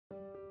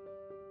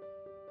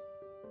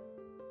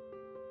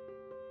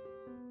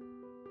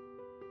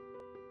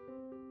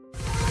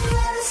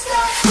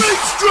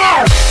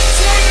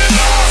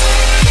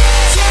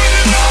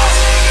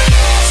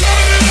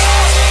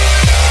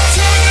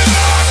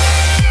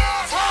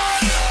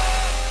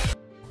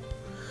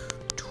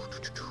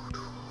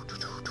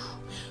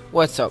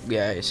What's up,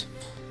 guys?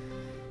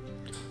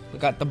 We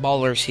got the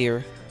ballers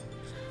here.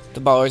 The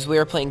ballers. We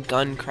are playing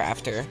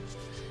Guncrafter.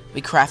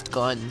 We craft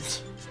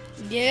guns.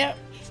 Yeah.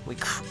 We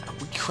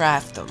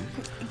craft them.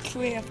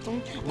 Craft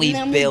them. We and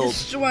then build. We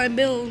destroy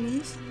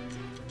buildings.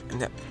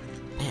 And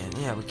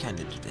yeah, we kind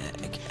of do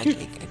that. I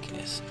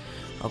guess.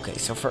 Okay,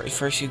 so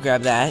first you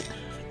grab that.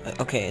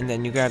 Okay, and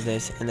then you grab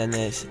this, and then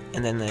this,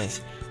 and then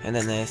this, and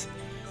then this.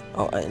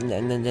 Oh,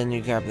 and then you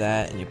grab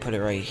that and you put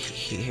it right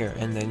here,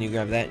 and then you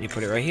grab that and you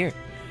put it right here.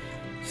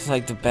 It's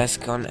like the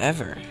best gun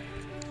ever.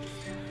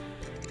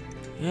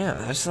 Yeah,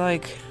 that's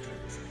like,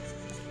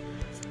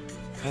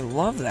 I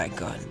love that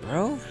gun,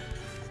 bro.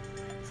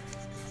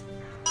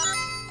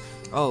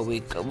 Oh, we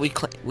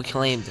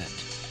claimed it.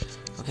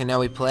 Okay, now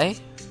we play.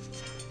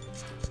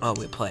 Oh,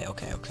 we play.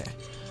 Okay.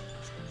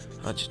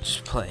 I'll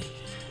just play.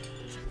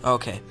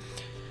 Okay.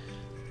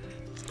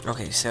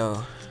 Okay,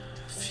 so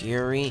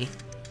Fury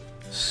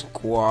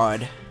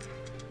Squad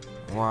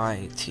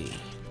YT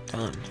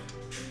done.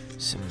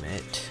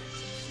 Submit.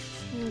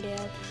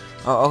 Yeah.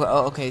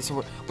 Oh, okay.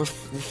 So we're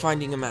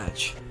finding a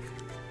match.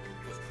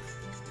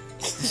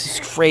 This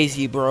is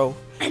crazy, bro.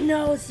 I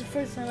know it's the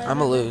first time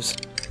I'ma lose.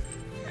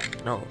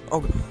 No.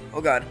 Oh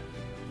God.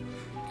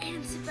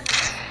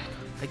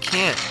 I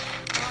can't.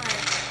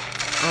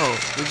 Why? Oh,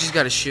 we just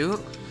gotta shoot.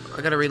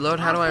 I gotta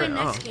reload. How do I?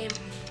 Next game.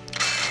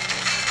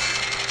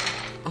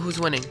 Oh, who's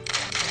winning?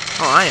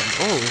 Oh, I am.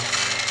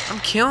 Oh,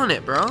 I'm killing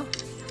it, bro.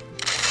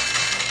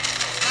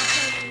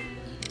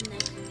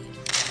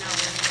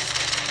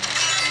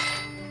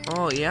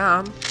 Oh yeah,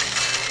 I'm.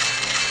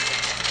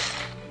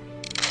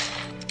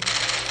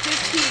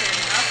 15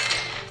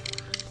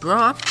 Bro,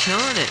 I'm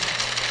killing it.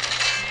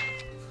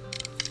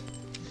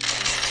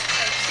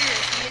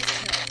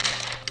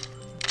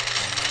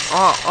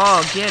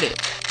 Oh, get it.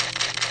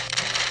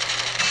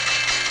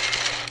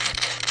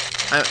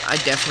 I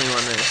definitely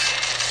won this.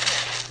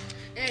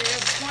 Yeah,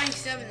 you're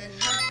 27 and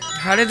nothing.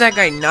 How did that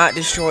guy not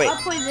destroy I'll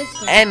play this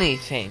game.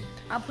 anything?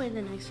 I'll play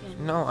the next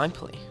game. No, I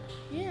play.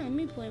 Yeah, let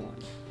me play one.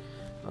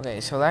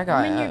 Okay, so that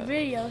guy. I'm in your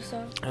video,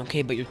 so.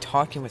 Okay, but you're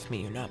talking with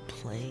me. You're not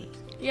playing.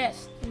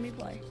 Yes, let me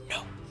play.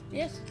 No.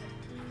 Yes.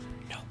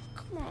 No.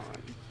 Come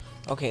on.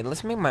 Okay,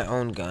 let's make my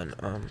own gun.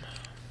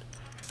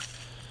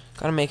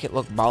 Gotta make it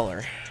look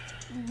baller.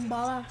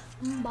 Baller.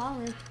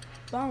 Baller.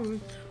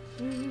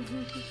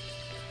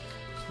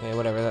 Okay,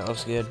 whatever. That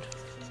looks good.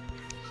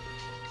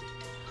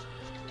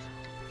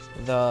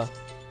 The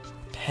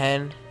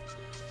penetrator.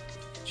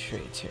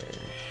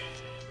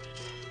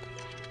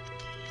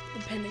 The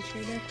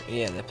penetrator.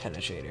 Yeah, the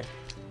penetrator.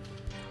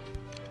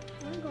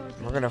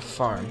 We're gonna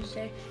farm.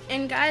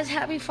 And guys,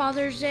 happy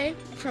Father's Day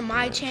from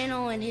my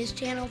channel and his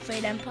channel,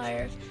 Fate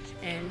Empire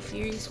and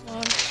Fury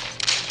Squad.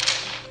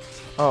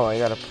 Oh, I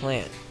got a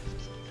plant.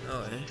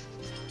 Oh, eh?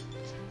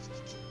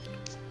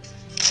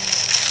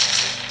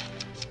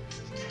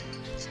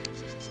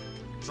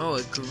 Oh,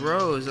 it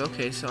grows.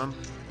 Okay, so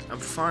I'm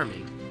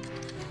farming.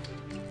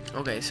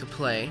 Okay, so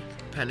play.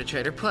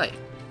 Penetrator, play.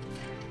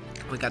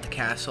 We got the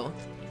castle.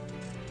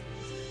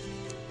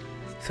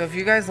 So if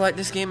you guys like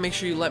this game, make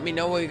sure you let me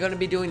know. We're going to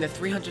be doing the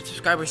 300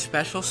 subscribers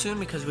special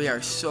soon because we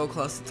are so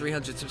close to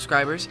 300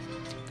 subscribers.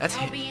 That's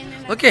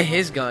look at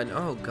his gun.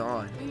 Oh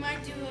god. We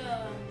might do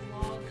a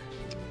log,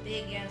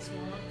 big ass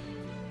log.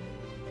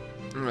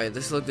 Alright,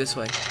 let's look this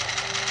way.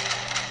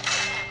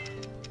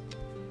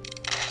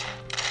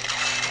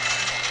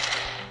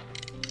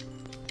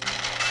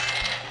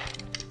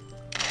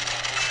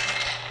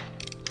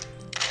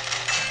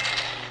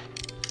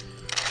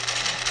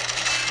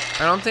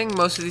 I don't think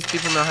most of these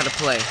people know how to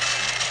play.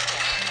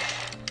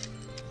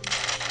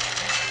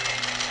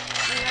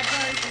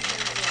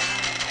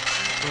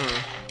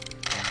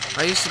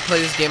 I used to play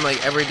this game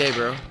like every day,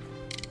 bro.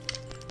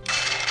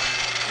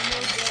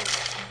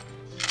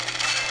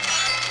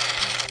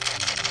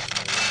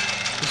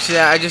 See,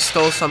 I just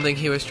stole something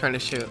he was trying to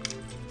shoot.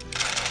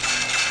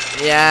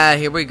 Yeah,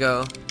 here we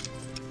go.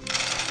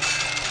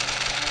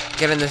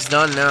 Getting this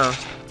done now.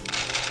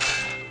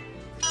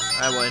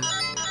 I win.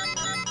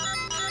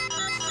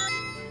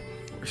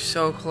 We're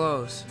so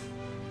close.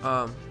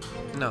 No.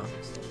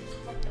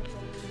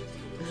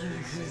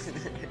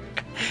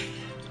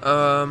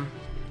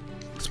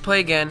 Let's play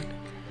again.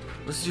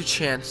 Let's do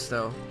chance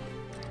though.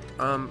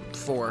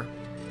 4.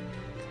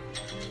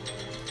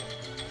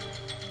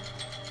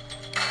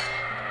 I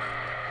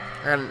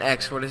got an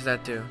X. What does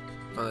that do?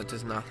 Oh, that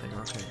does nothing.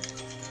 Okay.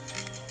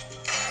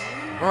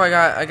 Oh, I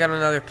got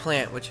another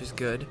plant, which is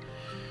good.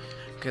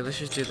 Okay, let's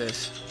just do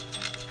this.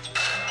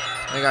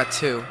 I got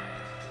 2.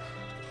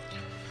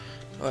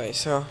 Alright,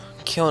 so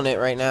killing it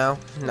right now.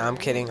 No, I'm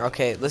kidding.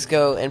 Okay, let's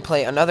go and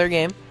play another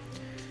game.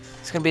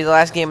 It's gonna be the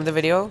last game of the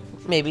video,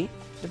 maybe,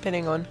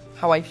 depending on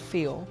how I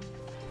feel.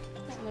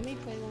 Let me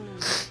play one.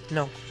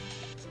 No.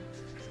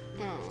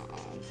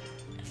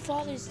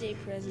 Father's Day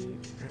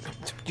present.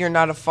 You're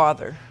not a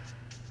father.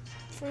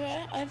 For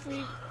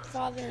every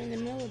father in the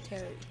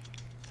military.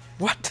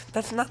 What?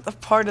 That's not the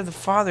part of the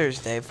Father's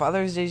Day.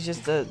 Father's Day is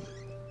just to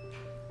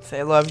say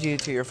I love you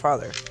to your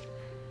father.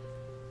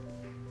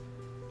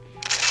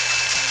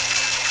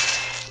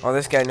 Oh,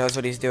 this guy knows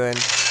what he's doing. Oh,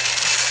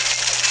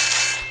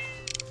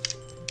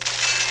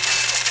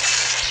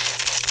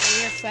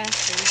 you're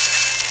faster.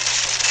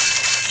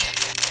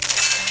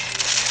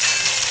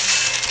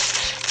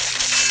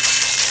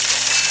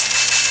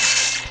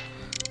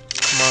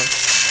 Come on.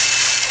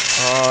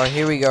 Oh,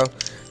 here we go.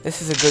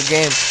 This is a good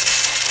game.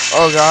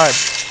 Oh, God.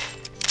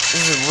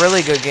 This is a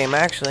really good game,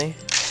 actually.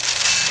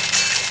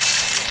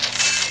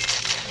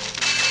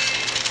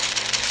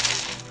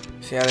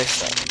 See how they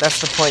start? That's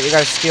the point. You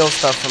gotta steal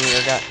stuff from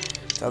your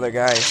other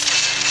guys.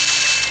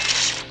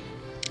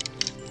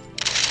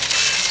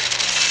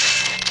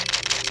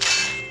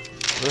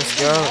 Let's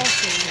go.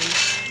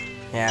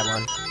 Yeah, I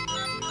won.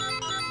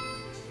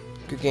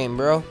 Good game,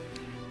 bro.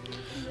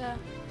 Yeah.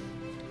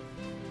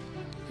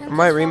 I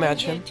might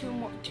rematch him.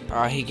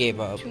 Ah, he gave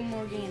up. 2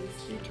 more games.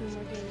 Do 2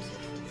 more games.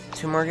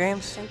 2 more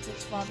games? Since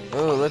it's Father's Day.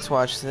 Oh, let's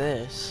watch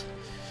this.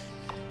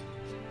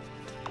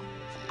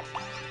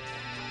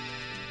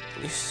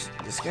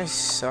 This guy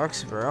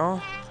sucks,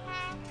 bro.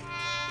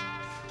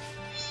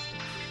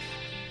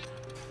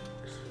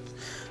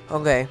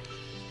 Okay.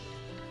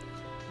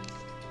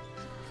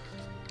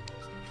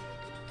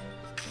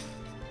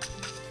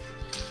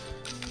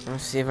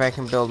 Let's see if I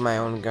can build my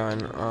own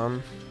gun.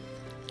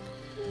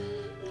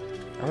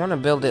 I want to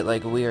build it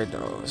like weird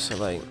though, so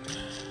like,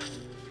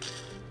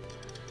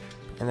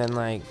 and then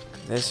like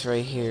this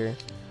right here,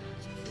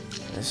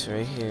 this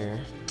right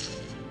here.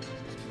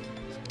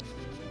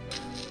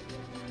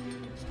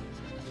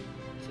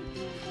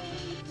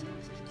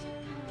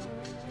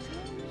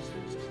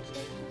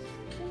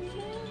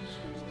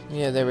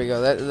 Yeah, there we go.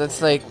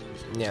 That's like,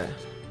 yeah,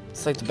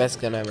 it's like the best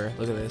gun ever.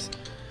 Look at this.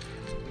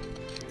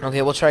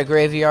 Okay, we'll try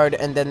graveyard,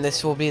 and then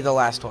this will be the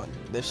last one.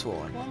 This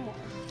one. One more.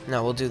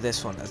 No, we'll do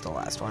this one as the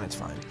last one. It's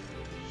fine.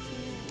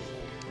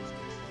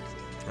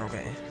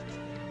 Okay,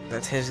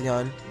 that's his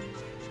gun.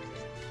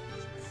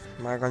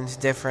 My gun's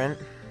different.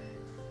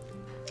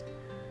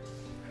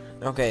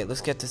 Okay,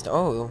 let's get this.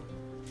 Oh.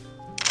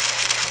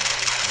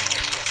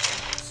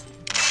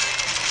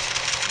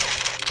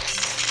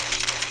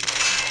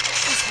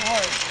 It's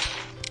hard.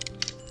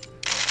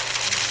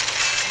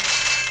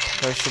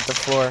 Go shoot the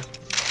floor.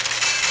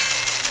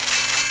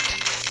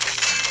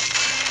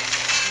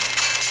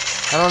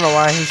 I don't know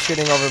why he's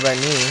shooting over by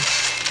me.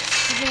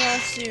 He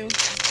wants to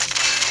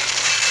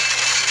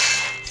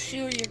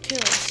steal your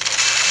kills.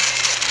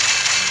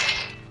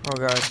 Oh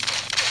god.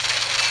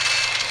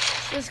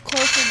 This is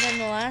closer than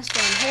the last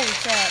one. Holy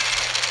crap.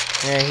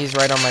 Yeah, he's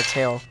right on my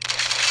tail.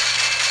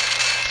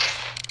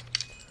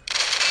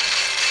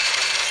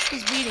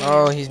 He's beating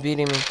Oh, you. he's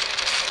beating me.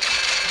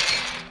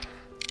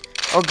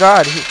 Oh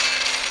god,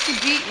 He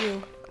beat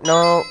you.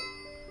 no.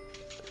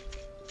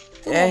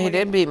 Yeah, Oh he my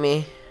did God. beat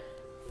me.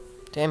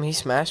 Damn, he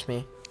smashed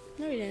me.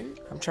 No, he didn't.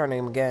 I'm trying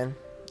him again.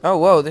 Oh,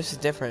 whoa, this is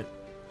different.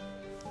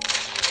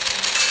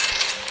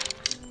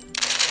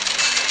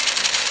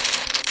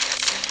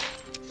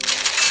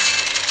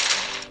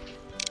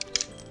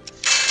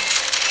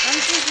 I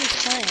don't think he's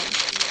playing.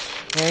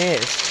 Yeah, he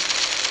is.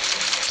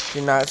 Do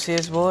you not see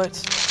his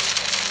bullets?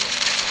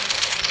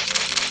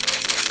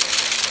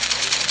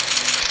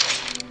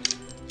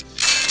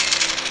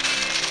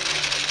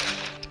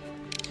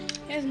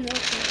 He has no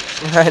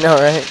kills. I know,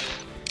 right?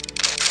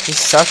 He's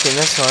sucking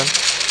this one.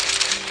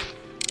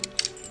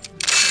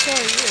 So are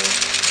you.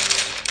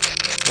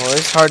 Well,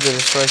 it's hard to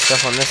destroy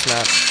stuff on this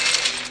map.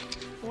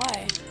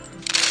 Why?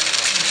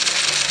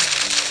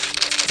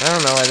 I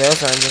don't know why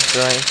those aren't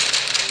destroying.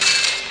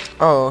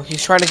 Oh,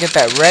 he's trying to get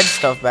that red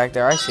stuff back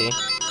there. I see.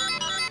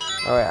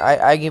 Alright,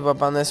 I give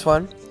up on this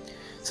one.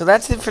 So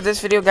that's it for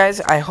this video,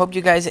 guys. I hope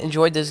you guys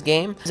enjoyed this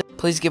game.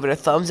 Please give it a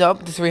thumbs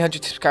up. The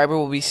 300 subscriber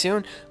will be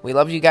soon. We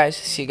love you guys.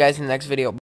 See you guys in the next video.